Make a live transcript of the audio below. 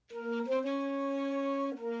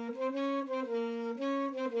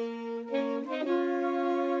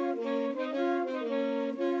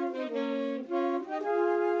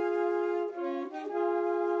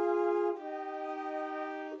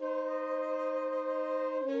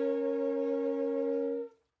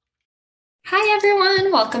Hi,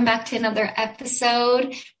 everyone. Welcome back to another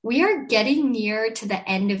episode. We are getting near to the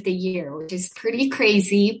end of the year, which is pretty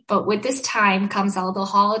crazy. But with this time comes all the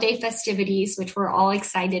holiday festivities, which we're all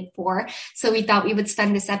excited for. So we thought we would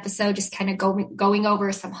spend this episode just kind of going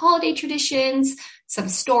over some holiday traditions, some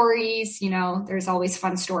stories. You know, there's always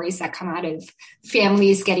fun stories that come out of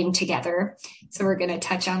families getting together. So we're going to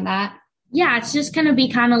touch on that. Yeah, it's just going to be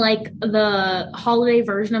kind of like the holiday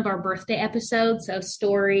version of our birthday episode. So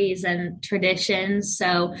stories and traditions.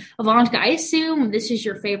 So Avantika, I assume this is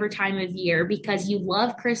your favorite time of year because you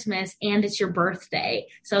love Christmas and it's your birthday.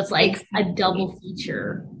 So it's like a double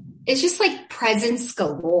feature. It's just like presents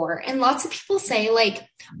galore. And lots of people say like,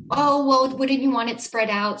 oh, well, wouldn't you want it spread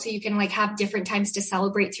out so you can like have different times to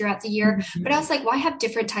celebrate throughout the year? Mm-hmm. But I was like, why have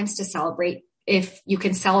different times to celebrate if you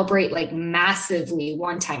can celebrate like massively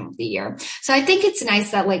one time of the year? So I think it's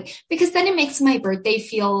nice that like, because then it makes my birthday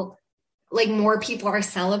feel like more people are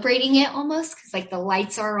celebrating it almost because like the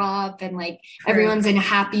lights are up and like everyone's in a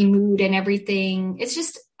happy mood and everything. It's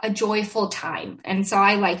just a joyful time. And so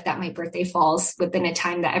I like that my birthday falls within a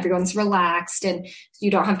time that everyone's relaxed and you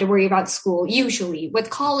don't have to worry about school. Usually with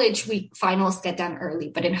college week, finals get done early,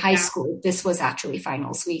 but in high school, this was actually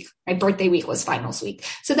finals week. My birthday week was finals week.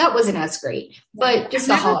 So that wasn't as great, but just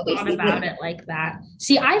the holidays. Thought about it like that.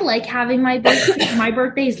 See, I like having my birthday. My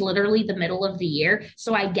birthday is literally the middle of the year.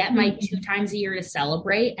 So I get my 2 times a year to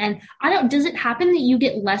celebrate. And does it happen that you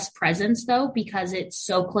get less presents though, because it's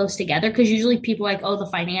so close together? Because usually people are like, oh, the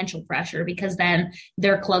financial pressure, because then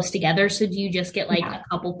they're close together. So do you just get like a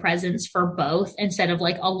couple presents for both instead of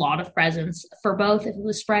like a lot of presents for both if it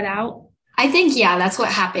was spread out? I think, yeah, that's what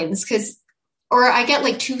happens. Or I get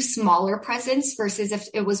like 2 smaller presents versus if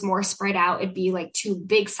it was more spread out, it'd be like 2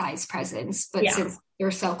 big size presents. But since they're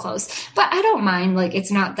so close, but I don't mind. Like,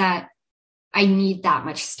 it's not that I need that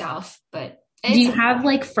much stuff, but do you have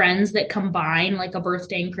like friends that combine like a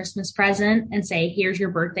birthday and Christmas present and say, here's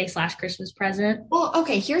your birthday / Christmas present? Well,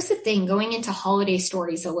 okay, here's the thing, going into holiday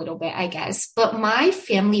stories a little bit, I guess, but my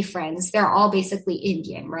family friends, they're all basically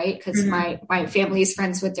Indian, right? Because my family is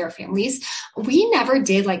friends with their families. We never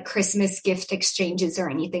did like Christmas gift exchanges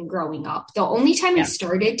or anything growing up. The only time I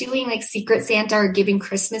started doing like Secret Santa or giving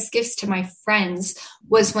Christmas gifts to my friends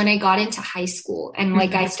was when I got into high school. And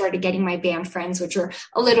like I started getting my band friends, which were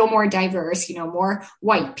a little more diverse, you know, more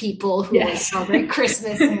white people who like celebrate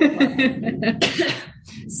Christmas.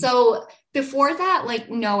 So before that, like,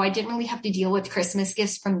 no, I didn't really have to deal with Christmas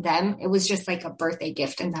gifts from them. It was just like a birthday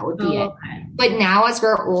gift and that would be it. But now as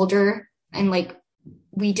we're older and like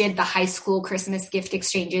we did the high school Christmas gift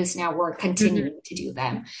exchanges, now we're continuing to do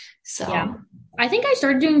them. So I think I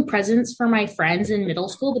started doing presents for my friends in middle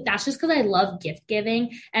school, but that's just because I love gift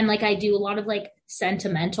giving. And like I do a lot of like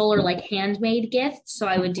sentimental or like handmade gifts. So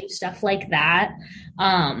I would do stuff like that.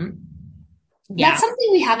 That's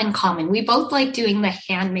something we have in common. We both like doing the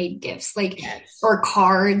handmade gifts, like or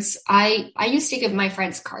cards. I used to give my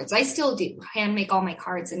friends cards. I still do hand make all my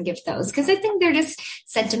cards and give those because I think they're just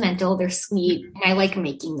sentimental. They're sweet, and I like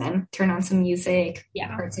making them. Turn on some music.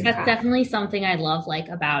 Yeah, that's definitely something I love like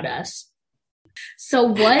about us. So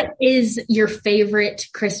what is your favorite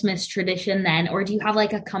Christmas tradition then? Or do you have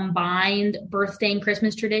like a combined birthday and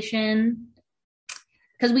Christmas tradition?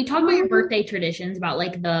 Because we talked about your birthday traditions about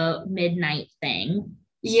like the midnight thing.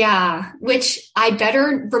 Yeah, which I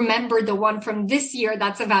better remember the one from this year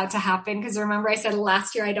that's about to happen. Because remember I said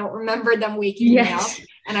last year I don't remember them waking me up.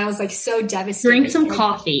 And I was like so devastated. Drink some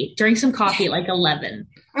coffee at like 11.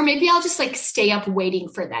 Or maybe I'll just like stay up waiting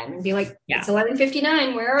for them and be like, it's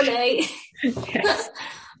 11:59. Where are they?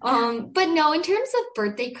 But no, in terms of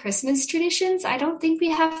birthday Christmas traditions, I don't think we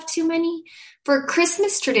have too many. For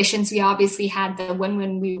Christmas traditions, we obviously had the one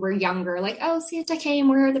when we were younger, like, oh, Santa came,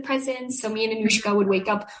 where are the presents? So me and Anushka would wake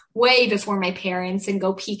up way before my parents and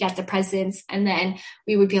go peek at the presents. And then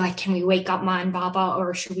we would be like, can we wake up Ma and Baba,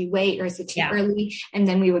 or should we wait, or is it too early? And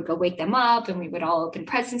then we would go wake them up and we would all open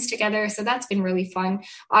presents together. So that's been really fun.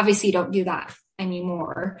 Obviously, you don't do that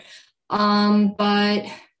anymore. But I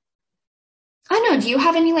don't know. Do you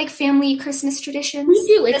have any like family Christmas traditions? We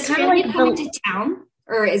do. It's kind of like coming to town.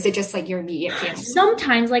 Or is it just like your immediate family?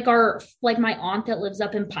 Sometimes like my aunt that lives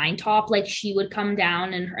up in Pine Top, like she would come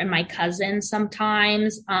down and my cousin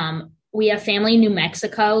sometimes. we have family in New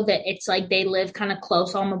Mexico that it's like they live kind of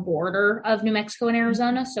close on the border of New Mexico and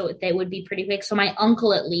Arizona. So they would be pretty big. So my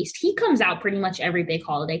uncle, at least, he comes out pretty much every big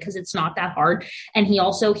holiday because it's not that hard. And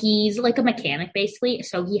he's like a mechanic basically.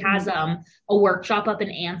 So he has a workshop up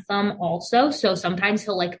in Anthem also. So sometimes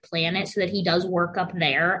he'll like plan it so that he does work up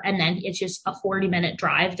there. And then it's just a 40-minute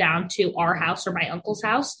drive down to our house or my uncle's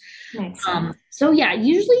house. Nice. So yeah,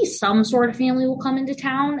 usually some sort of family will come into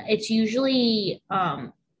town. It's usually,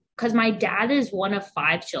 because my dad is one of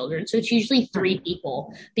 5 children. So it's usually 3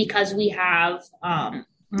 people because we have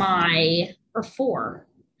 4.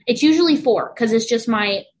 It's usually 4 because it's just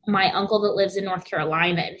my uncle that lives in North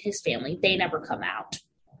Carolina and his family. They never come out.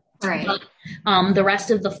 Right. But, the rest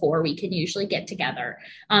of the 4 we can usually get together.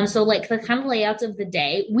 So like the kind of layouts of the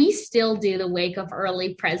day, we still do the wake up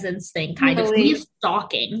early presents thing kind of. We have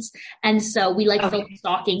stockings. And so we like fill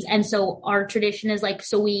stockings. And so our tradition is like,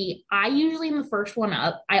 I usually am the first one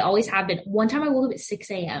up. I always have been. One time I woke up at 6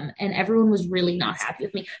 a.m. and everyone was really not happy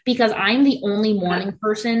with me because I'm the only morning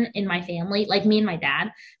person in my family, like me and my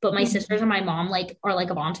dad, but my sisters and my mom like are like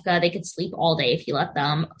Avantika. They could sleep all day if you let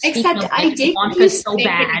them. Except I did so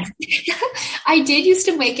bad. I did used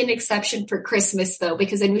to make an exception for Christmas though,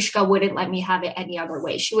 because Anushka wouldn't let me have it any other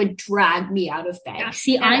way. She would drag me out of bed. Yeah,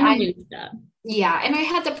 see, I'm Anushka. Yeah, and I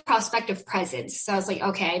had the prospect of presents, so I was like,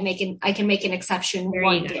 okay, I can make an exception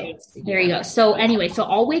one day. There you go. So anyway, so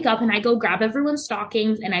I'll wake up and I go grab everyone's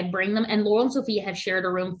stockings and I bring them. And Laurel and Sophia have shared a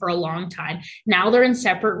room for a long time. Now they're in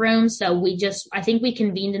separate rooms, so I think we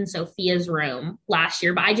convened in Sophia's room last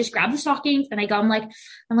year. But I just grab the stockings and I go. I'm like,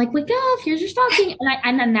 wake up! Here's your stocking.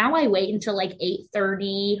 And then now I wait until like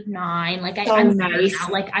 8:39. Like I'm nice. Now,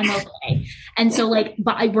 like I'm okay. And so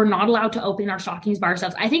but we're not allowed to open our stockings by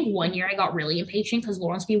ourselves. I think one year I got really impatient because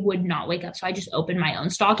Lawrence B would not wake up. So I just opened my own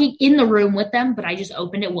stocking in the room with them, but I just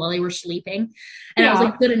opened it while they were sleeping. And I was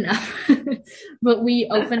like, good enough. But we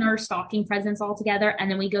open our stocking presents all together.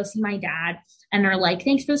 And then we go see my dad and they're like,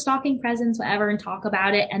 thanks for the stocking presents, whatever, and talk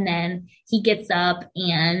about it. And then he gets up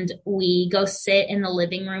and we go sit in the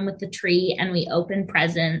living room with the tree and we open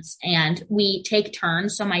presents and we take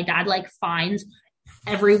turns. So my dad finds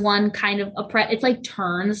everyone kind of it's like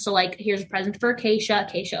turns. So like, here's a present for Acacia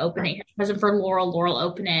open it. Here's a present for Laurel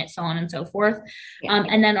open it, so on and so forth. Yeah.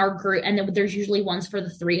 And then our group, and then there's usually ones for the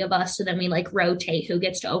 3 of us. So then we rotate who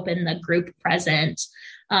gets to open the group present.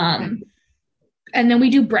 And then we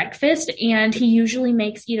do breakfast and he usually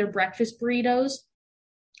makes either breakfast burritos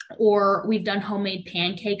or we've done homemade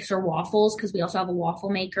pancakes or waffles because we also have a waffle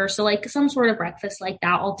maker. So some sort of breakfast like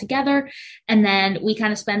that all together. And then we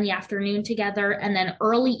kind of spend the afternoon together. And then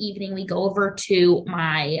early evening, we go over to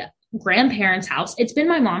my grandparents' house. It's been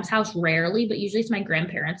my mom's house rarely, but usually it's my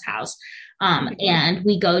grandparents' house. And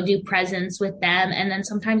we go do presents with them. And then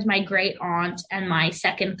sometimes my great aunt and my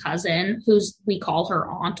second cousin, we call her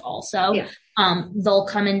aunt also, they'll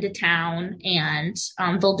come into town and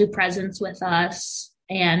they'll do presents with us.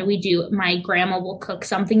 And my grandma will cook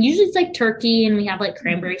something. Usually it's like turkey and we have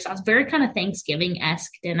cranberry sauce, very kind of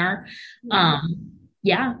Thanksgiving-esque dinner.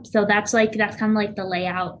 So that's kind of the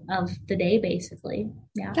layout of the day, basically.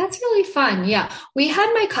 Yeah. That's really fun. Yeah. We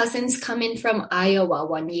had my cousins come in from Iowa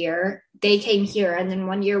one year. They came here and then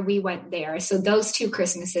one year we went there. So those 2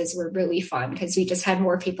 Christmases were really fun because we just had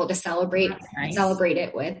more people to celebrate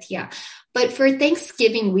it with. Yeah. But for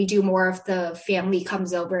Thanksgiving, we do more of the family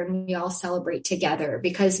comes over and we all celebrate together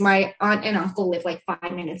because my aunt and uncle live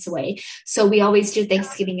 5 minutes away. So we always do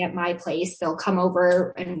Thanksgiving at my place. They'll come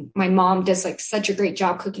over and my mom does such a great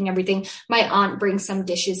job cooking everything. My aunt brings some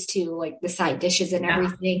dishes too, the side dishes and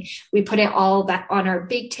everything. We put it all that on our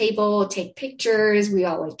big table, take pictures. We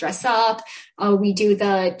all dress up. We do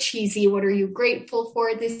the cheesy, what are you grateful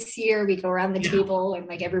for this year? We go around the table and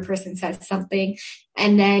every person says something.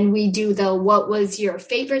 And then we do what was your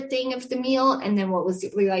favorite thing of the meal? And then what was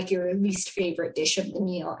your least favorite dish of the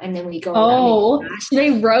meal? And then we go around.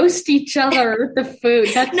 They roast each other with the food.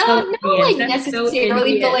 That's not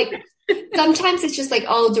necessarily, but sometimes it's just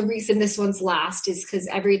the reason this one's last is because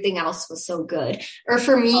everything else was so good. Or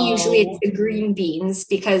for me, usually it's the green beans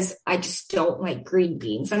because I just don't like green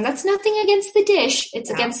beans. And that's nothing against the dish.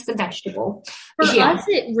 It's against the vegetable. For us,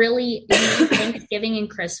 it really, Thanksgiving and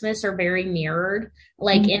Christmas are very mirrored,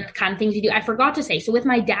 in the kind of things you do. I forgot to say, so with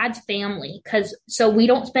my dad's family, so we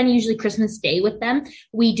don't spend usually Christmas Day with them.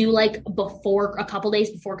 We do before, a couple days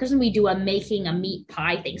before Christmas, we do making a meat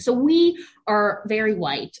pie thing. So we are very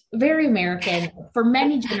white, very American for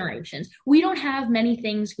many generations. We don't have many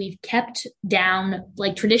things we've kept down,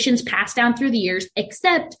 traditions passed down through the years,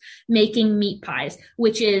 except making meat pies,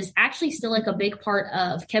 which is actually still a big part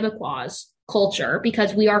of Quebecois culture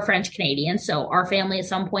because we are French Canadian. So our family at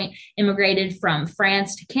some point immigrated from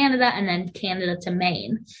France to Canada and then Canada to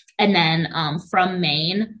Maine. And then from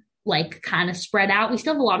Maine, like kind of spread out. We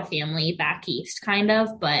still have a lot of family back east kind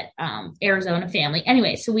of, but Arizona family.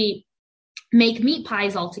 Anyway, so we make meat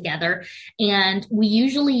pies all together, and we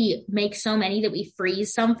usually make so many that we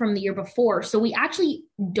freeze some from the year before. So we actually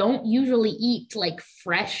don't usually eat like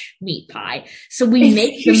fresh meat pie. So we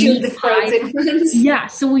make the meat pies. Yeah,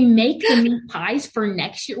 so we make the meat pies for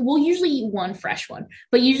next year. We'll usually eat one fresh one,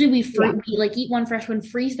 but usually we like eat one fresh one,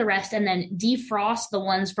 freeze the rest, and then defrost the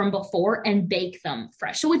ones from before and bake them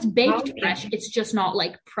fresh. So it's baked fresh. It's just not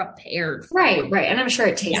like prepared. Right. And I'm sure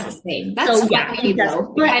it tastes the same. That's funny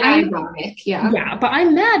though. But ironic. Yeah, but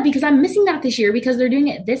I'm mad because I'm missing that this year because they're doing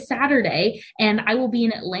it this Saturday, and I will be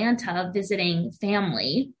in Atlanta visiting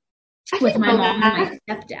family with my mom and my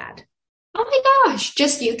stepdad. Oh my gosh,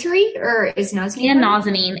 just you three, or is Nazanin? And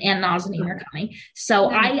Nazanin are coming. So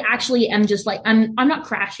I actually am just like, I'm not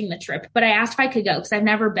crashing the trip, but I asked if I could go because I've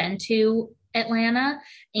never been to Atlanta,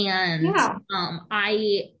 and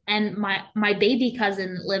my baby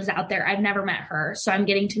cousin lives out there. I've never met her, so I'm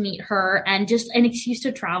getting to meet her and just an excuse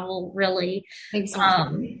to travel, really.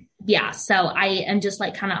 Exactly. So I am just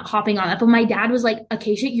like kind of hopping on that. But my dad was like,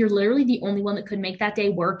 Acacia, you're literally the only one that could make that day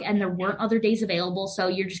work, and there weren't other days available, so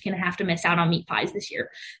you're just gonna have to miss out on meat pies this year.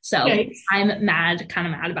 So I'm kind of mad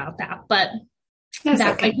about that, but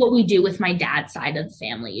that's like what we do with my dad's side of the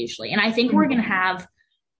family usually. And I think we're gonna have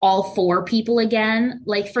all four people again.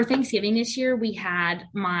 Like for Thanksgiving this year, we had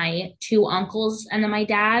my two uncles and then my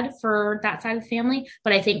dad for that side of the family.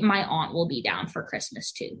 But I think my aunt will be down for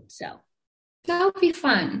Christmas too. So that'll be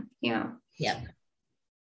fun. Yeah. Yep.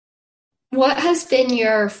 What has been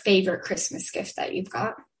your favorite Christmas gift that you've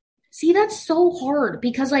got? See, that's so hard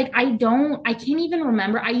because like I can't even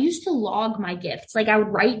remember. I used to log my gifts. Like I would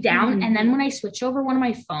write down and then when I switched over one of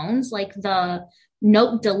my phones, like the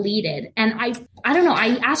note deleted. And I don't know.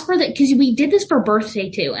 I asked for that because we did this for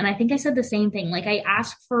birthday too. And I think I said the same thing. Like I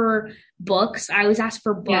asked for books. I always ask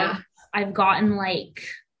for books. Yeah. I've gotten like,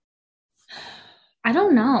 I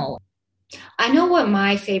don't know. I know what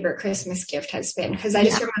my favorite Christmas gift has been because I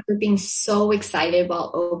just remember being so excited while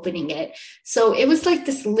opening it. So it was like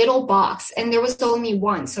this little box and there was only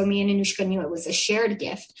one. So me and Anushka knew it was a shared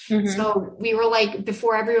gift. So we were like,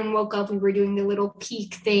 before everyone woke up, we were doing the little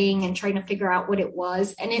peek thing and trying to figure out what it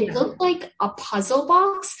was. And it looked like a puzzle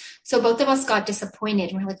box. So both of us got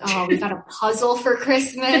disappointed. We're like, oh, we got a puzzle for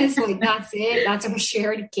Christmas. Like, that's it. That's our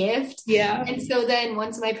shared gift. Yeah. And so then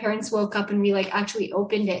once my parents woke up and we like actually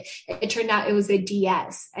opened it, it turned out it was a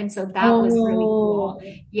DS. And so that was really cool.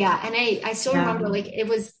 Yeah. And I still remember like it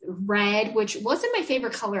was red, which wasn't my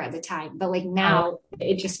favorite color at the time, but like now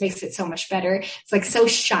it just makes it so much better. It's like so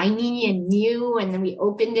shiny and new. And then we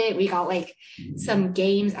opened it. We got like some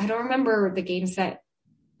games. I don't remember the games that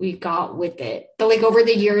we got with it, but like over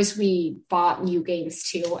the years we bought new games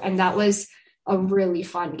too, and that was a really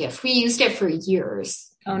fun gift. We used it for years.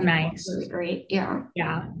 Oh, nice. Really great. Yeah.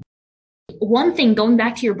 One thing, going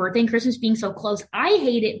back to your birthday and Christmas being so close, I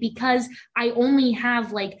hate it because I only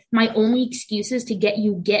have like my only excuses to get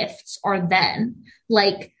you gifts are then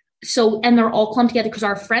like, so, and they're all clumped together because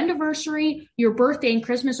our friendiversary, your birthday and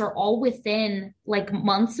Christmas are all within like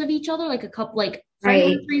months of each other, like a couple, like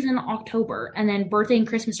friendiversaries in October, and then birthday and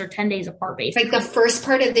Christmas are 10 days apart, basically. Like the first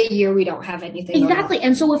part of the year, we don't have anything. Exactly.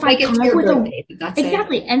 And so if like I come up with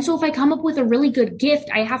and so if I come up with a really good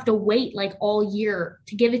gift, I have to wait like all year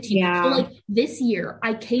to give it to you. So like this year,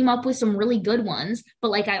 I came up with some really good ones,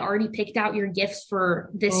 but like I already picked out your gifts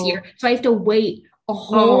for this year. So I have to wait a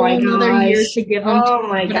whole another year to give them. Oh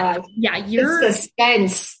my gosh. Yeah. Your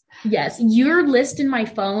suspense. Yes. Your list in my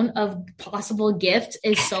phone of possible gifts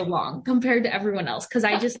is so long compared to everyone else. Cause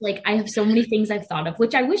I just like, I have so many things I've thought of,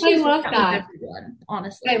 which I wish I love that. Everyone,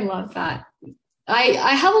 honestly. I love that.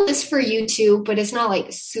 I have a list for you too, but it's not like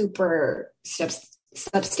super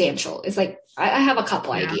substantial. It's like, I have a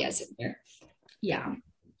couple ideas in there. Yeah.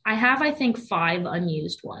 I have, I think 5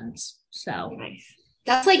 unused ones. So nice.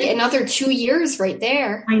 That's like another 2 years right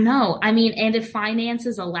there. I know. I mean, and if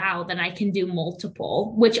finances allow, then I can do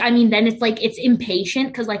multiple, which I mean, then it's like, it's impatient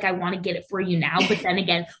because like I want to get it for you now, but then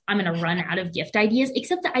again, I'm going to run out of gift ideas,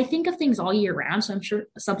 except that I think of things all year round. So I'm sure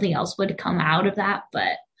something else would come out of that,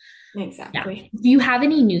 but exactly. Do you have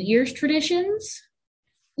any New Year's traditions?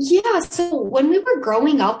 Yeah. So when we were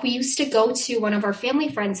growing up, we used to go to one of our family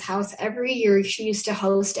friends' house every year. She used to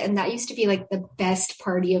host, and that used to be like the best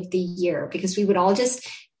party of the year because we would all just,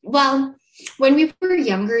 well, when we were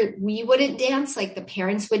younger, we wouldn't dance. Like the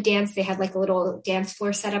parents would dance. They had like a little dance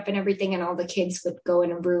floor set up and everything, and all the kids would go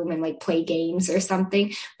in a room and like play games or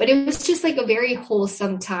something. But it was just like a very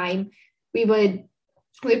wholesome time. We would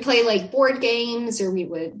we'd play like board games, or we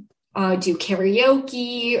would do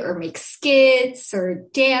karaoke or make skits or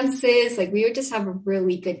dances. Like we would just have a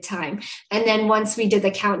really good time. And then once we did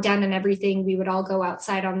the countdown and everything, we would all go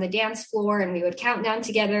outside on the dance floor and we would count down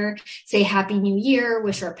together, say Happy New Year,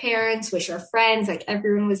 wish our parents, wish our friends, like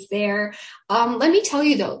everyone was there. Let me tell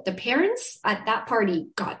you though, the parents at that party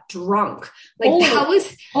got drunk. Like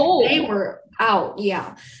they were out.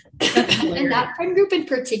 Yeah. And that friend group in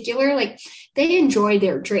particular, like they enjoy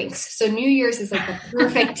their drinks. So New Year's is like the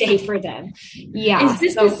perfect day for them. Yeah. Is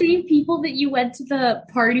this the same people that you went to the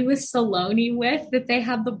party with Saloni with, that they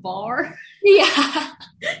had the bar? Yeah.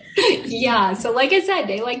 Yeah. So like I said,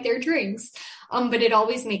 they like their drinks. But it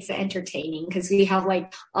always makes it entertaining because we have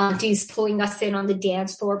like aunties pulling us in on the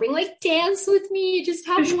dance floor, being like, dance with me, just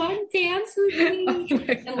have one dance with me.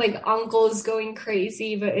 And like uncles going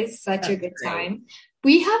crazy, but it's such a good time.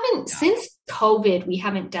 We haven't, since COVID, we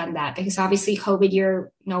haven't done that because obviously COVID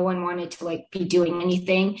year, no one wanted to like be doing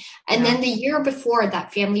anything. And then the year before,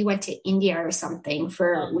 that family went to India or something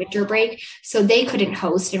for winter break. So they couldn't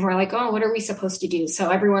host, and we're like, oh, what are we supposed to do? So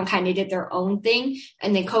everyone kind of did their own thing.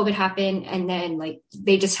 And then COVID happened, and then like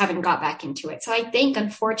they just haven't got back into it. So I think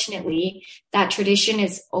unfortunately that tradition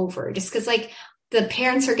is over just because like the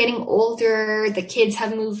parents are getting older, the kids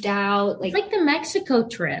have moved out. Like the Mexico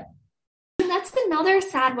trip. That's another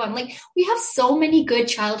sad one. Like we have so many good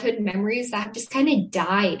childhood memories that have just kind of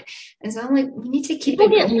died. And so I'm like, we need to keep People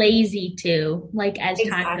get lazy too, like as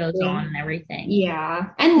time goes on and everything. Yeah.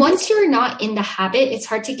 And once you're not in the habit, it's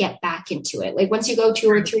hard to get back into it. Like once you go 2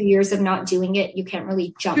 or 3 years of not doing it, you can't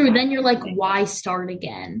really jump. True. Then you're like, why start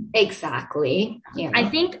again? Exactly. Yeah. I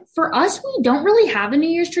think for us, we don't really have a New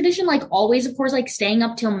Year's tradition. Like always, of course, like staying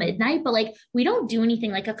up till midnight, but like we don't do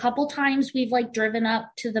anything. Like a couple times we've like driven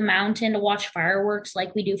up to the mountain to watch fireworks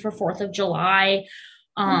like we do for 4th of July.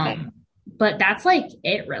 But that's like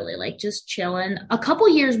it really, like just chilling. A couple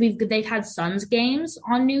years they've had Suns games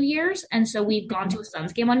on New Year's. And so we've gone to a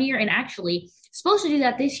Suns game on New Year, and actually supposed to do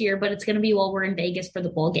that this year, but it's going to be while we're in Vegas for the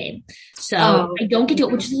bowl game. So I don't get to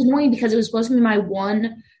it, which is annoying because it was supposed to be my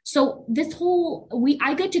one. So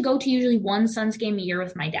I get to go to usually one Suns game a year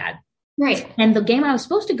with my dad. Right. And the game I was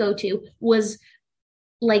supposed to go to was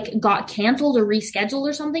like got canceled or rescheduled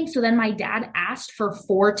or something. So then my dad asked for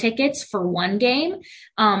 4 tickets for one game,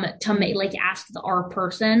 to make like ask our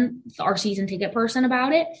season ticket person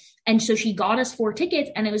about it. And so she got us 4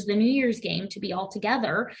 tickets, and it was the New Year's game to be all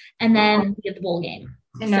together. And then we had the bowl game.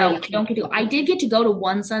 I did get to go to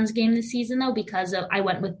one Suns game this season though, because I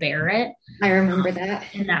went with Barrett. I remember that.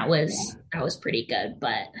 And that was pretty good,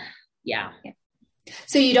 but yeah.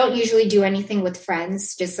 So you don't usually do anything with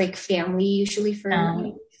friends, just like family usually for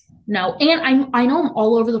No. And I know I'm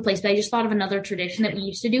all over the place, but I just thought of another tradition that we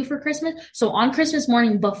used to do for Christmas. So on Christmas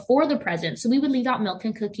morning before the presents, so we would leave out milk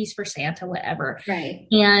and cookies for Santa, whatever. Right.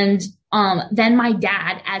 And then my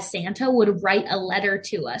dad, as Santa, would write a letter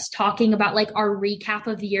to us talking about like our recap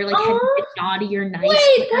of the year, like had you been naughty or nice.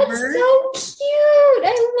 Wait, that's so cute.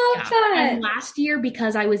 I love that. And last year,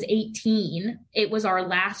 because I was 18, it was our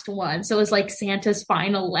last one. So it was like Santa's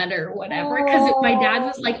final letter or whatever. Because my dad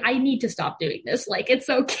was like, I need to stop doing this. Like, it's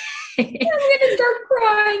okay. I'm gonna start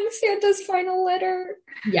crying. Santa's final letter.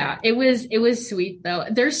 Yeah, it was sweet though.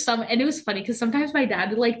 And it was funny because sometimes my dad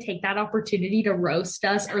would like take that opportunity to roast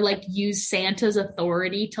us or like use Santa's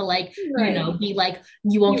authority to like, be like,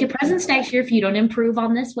 you won't get presents next year if you don't improve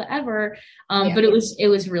on this, whatever. But it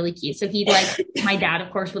was really cute. So he'd like, my dad of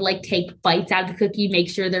course would like take bites out of the cookie, make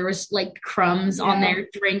sure there was like crumbs on there,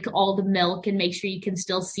 drink all the milk and make sure you can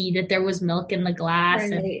still see that there was milk in the glass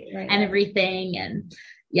and everything. And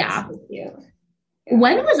yeah.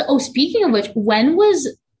 Speaking of which, when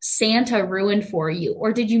was Santa ruined for you,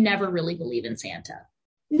 or did you never really believe in Santa?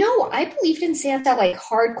 No, I believed in Santa like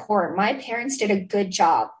hardcore. My parents did a good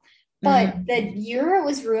job, but the year it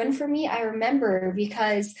was ruined for me, I remember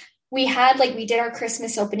because we did our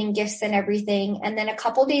Christmas opening gifts and everything. And then a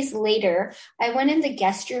couple days later, I went in the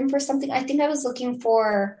guest room for something. I think I was looking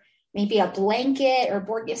for maybe a blanket or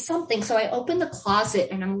board gift, something. So I open the closet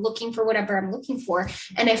and I'm looking for whatever I'm looking for.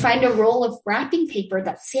 And I find a roll of wrapping paper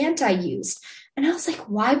that Santa used. And I was like,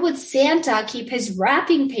 why would Santa keep his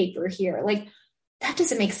wrapping paper here? Like, that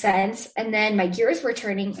doesn't make sense. And then my gears were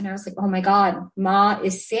turning and I was like, oh my God, Ma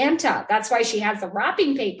is Santa. That's why she has the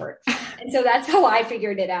wrapping paper. And so that's how I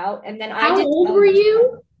figured it out. And then how old were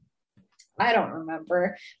you? I don't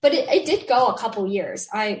remember, but it did go a couple years.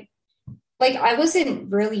 like I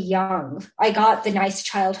wasn't really young. I got the nice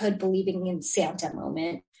childhood believing in Santa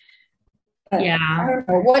moment. But Yeah. I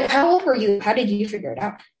don't know. How old were you? How did you figure it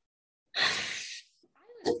out? I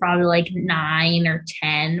was probably like 9 or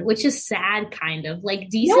 10, which is sad, kind of like No,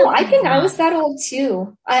 decent. I think I was that old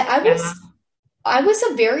too. Yeah. I was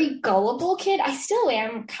a very gullible kid. I still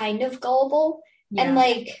am kind of gullible. And Yeah.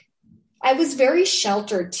 like I was very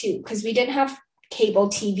sheltered too, because we didn't have cable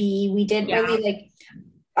TV. We didn't Yeah. really like,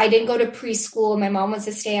 I didn't go to preschool. My mom was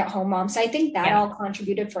a stay-at-home mom. So I think that Yeah. all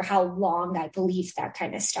contributed for how long I believed that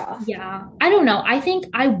kind of stuff. Yeah. I don't know. I think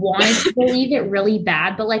I wanted to believe it really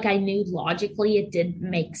bad, but like I knew logically it didn't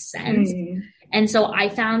make sense. And so I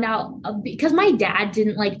found out because my dad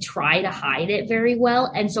didn't like try to hide it very well.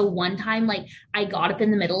 And so one time, like I got up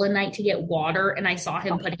in the middle of the night to get water and I saw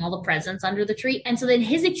him putting all the presents under the tree. And so then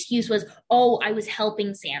his excuse was, oh, I was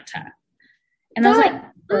helping Santa. And I was like,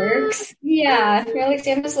 works. Yeah. You're like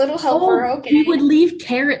Santa's little helper. oh, Okay. we would leave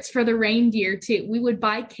carrots for the reindeer too. We would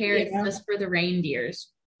buy carrots just for the reindeers.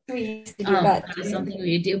 We used to do that. That is something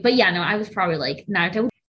we would do. But yeah, no, I was probably like 9.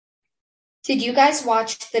 Did you guys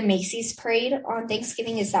watch the Macy's parade on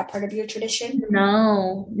Thanksgiving? Is that part of your tradition?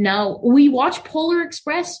 No. We watch Polar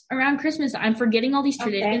Express around Christmas. I'm forgetting all these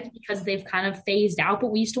traditions because they've kind of phased out,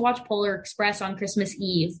 but we used to watch Polar Express on Christmas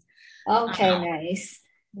Eve. Okay, nice.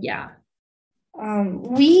 Yeah. I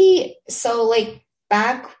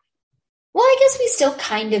guess we still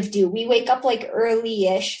kind of do. We wake up like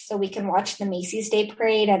early-ish so we can watch the Macy's Day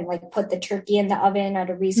Parade and like put the turkey in the oven at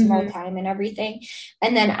a reasonable time and everything.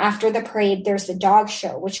 And then after the parade, there's the dog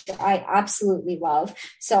show, which I absolutely love.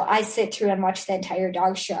 So I sit through and watch the entire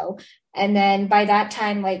dog show. And then by that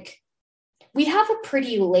time, like we have a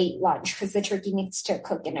pretty late lunch because the turkey needs to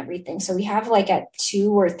cook and everything. So we have like at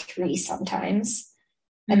 2 or 3 sometimes.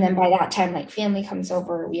 And then by that time, like family comes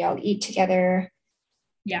over, we all eat together.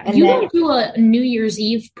 Yeah. And you don't do a New Year's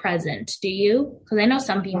Eve present, do you? Because I know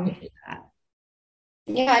some people do that.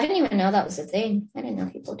 Yeah, I didn't even know that was a thing. I didn't know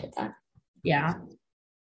people did that. Yeah.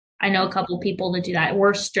 I know a couple people that do that.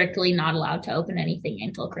 We're strictly not allowed to open anything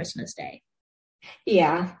until Christmas Day.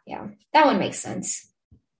 Yeah. That one makes sense.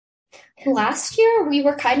 Last year, we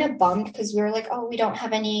were kind of bummed because we were like, oh, we don't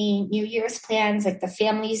have any New Year's plans. Like the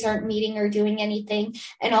families aren't meeting or doing anything.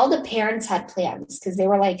 And all the parents had plans because they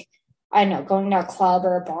were like, I don't know, going to a club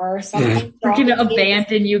or a bar or something. We're going to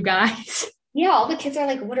abandon you guys. Yeah, all the kids are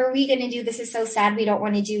like, what are we going to do? This is so sad. We don't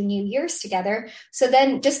want to do New Year's together. So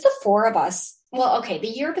then just the 4 of us. Well, okay, the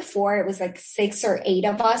year before it was like 6 or 8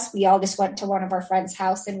 of us. We all just went to one of our friends'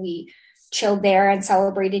 house and we chilled there and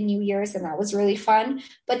celebrated New Year's, and that was really fun.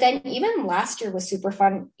 But then even last year was super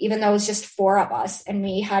fun, even though it was just 4 of us, and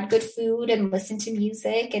we had good food and listened to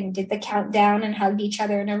music and did the countdown and hugged each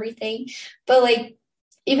other and everything. But like,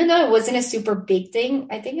 even though it wasn't a super big thing,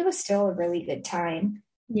 I think it was still a really good time.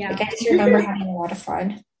 Yeah. Like, I just remember having a lot of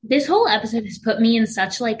fun. This whole episode has put me in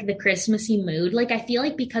such like the Christmassy mood. Like I feel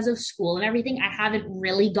like because of school and everything, I haven't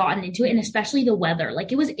really gotten into it, and especially the weather.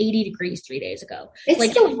 Like it was 80 degrees 3 days ago. It's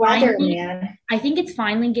like the weather, man. I think it's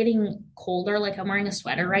finally getting colder. Like I'm wearing a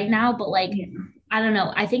sweater right now, but like I don't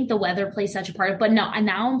know. I think the weather plays such a part. But no, and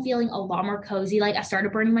now I'm feeling a lot more cozy. Like I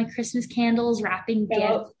started burning my Christmas candles, wrapping gifts,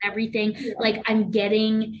 and everything. Yeah. Like I'm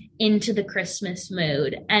getting into the Christmas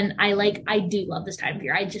mood, and I do love this time of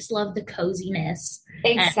year. I just love the coziness.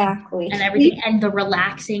 Exactly. And everything, and the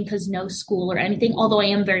relaxing because no school or anything. Although I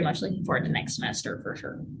am very much looking forward to next semester for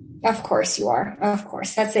sure. Of course you are. Of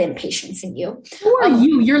course. That's the impatience in you. Who are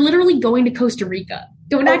you? You're literally going to Costa Rica.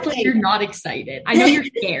 Don't act like you're not excited. I know you're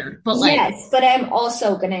scared, but like. Yes, but I'm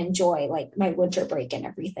also going to enjoy like my winter break and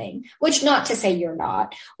everything, which not to say you're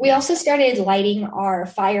not. We also started lighting our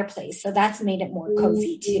fireplace. So that's made it more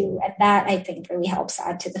cozy too. And that I think really helps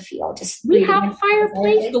add to the feel. We have a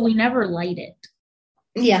fireplace, but we never light it.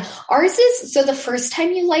 Yeah, ours is, so the first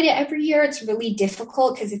time you light it every year, it's really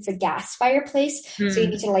difficult because it's a gas fireplace. So you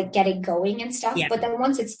need to like get it going and stuff. Yeah. But then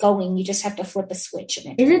once it's going, you just have to flip a switch.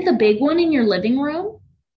 And is it the big one in your living room?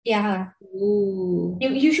 Yeah. Ooh.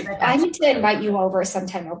 You should, I need to invite you over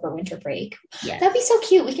sometime over winter break. Yes. That'd be so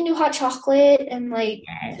cute. We can do hot chocolate and like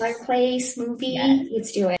fireplace, movie. Yes.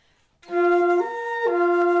 Let's do it.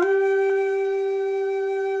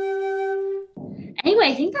 Anyway,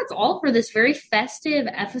 I think that's all for this very festive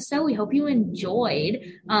episode. We hope you enjoyed.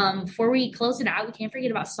 Before we close it out, we can't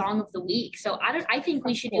forget about Song of the Week. So I think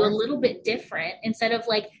we should do a little bit different. Instead of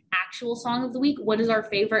like actual Song of the Week, what is our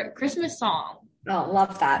favorite Christmas song? Oh,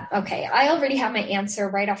 love that. Okay. I already have my answer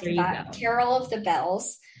right off the bat. Carol of the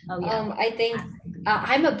Bells. Oh, yeah. I think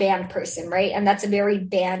I'm a band person, right? And that's a very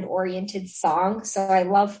band-oriented song. So I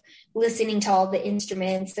love listening to all the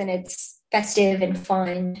instruments, and it's festive and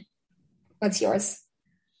fun. What's yours?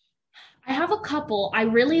 I have a couple. I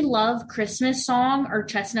really love Christmas Song or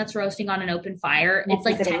Chestnuts Roasting on an Open Fire. It's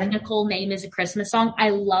like technical name is a Christmas song. I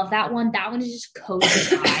love that one. That one is just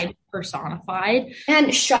cozy vibe personified.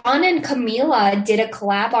 And Sean and Camila did a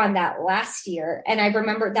collab on that last year. And I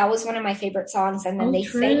remember that was one of my favorite songs. And then they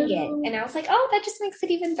sang it. And I was like, oh, that just makes it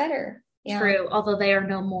even better. Yeah. True. Although they are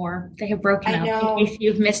no more. They have broken up. If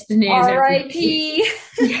you've missed the news. R.I.P.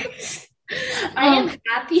 I am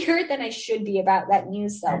happier than I should be about that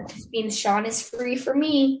news, though. It means Sean is free for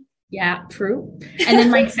me. Yeah, true. And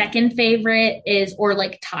then my second favorite is, or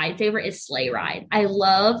like tied favorite is Sleigh Ride. I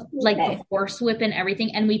love like the horse whip and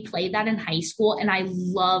everything. And we played that in high school and I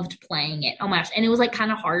loved playing it. Oh my gosh. And it was like kind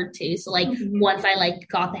of hard too. So like once I like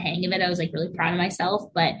got the hang of it, I was like really proud of myself.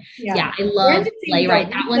 But yeah I love Sleigh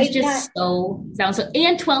Ride. That one's just sounds so,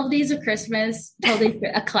 and 12 Days of Christmas, 12 Days,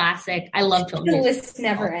 a classic. I love 12 Days. The list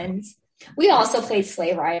never ends. We also played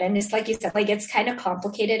Sleigh Ride, and it's like you said, like it's kind of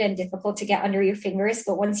complicated and difficult to get under your fingers,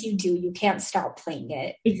 but once you do, you can't stop playing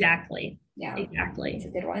it. Exactly. Yeah. Exactly. It's a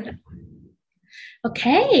good one.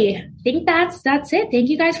 Okay. I think that's it. Thank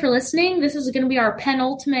you guys for listening. This is going to be our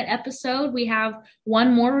penultimate episode. We have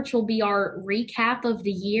one more, which will be our recap of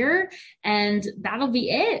the year, and that'll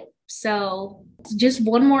be it. So just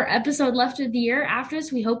one more episode left of the year after this.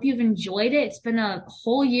 We hope you've enjoyed it. It's been a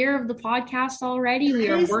whole year of the podcast already. We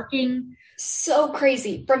are working so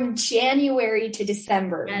crazy from January to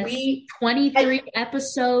December. Yes, 23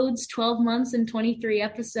 episodes, 12 months and 23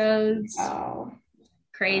 episodes. Oh,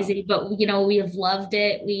 crazy. But we have loved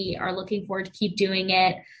it. We are looking forward to keep doing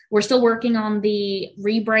it. We're still working on the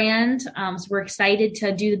rebrand. So we're excited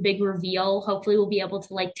to do the big reveal. Hopefully we'll be able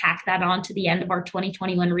to like tack that on to the end of our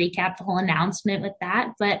 2021 recap, the whole announcement with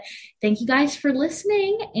that. But thank you guys for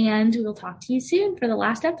listening, and we'll talk to you soon for the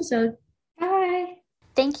last episode. Bye.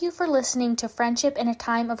 Thank you for listening to Friendship in a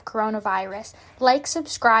Time of Coronavirus. Like,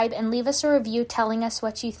 subscribe, and leave us a review telling us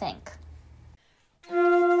what you think.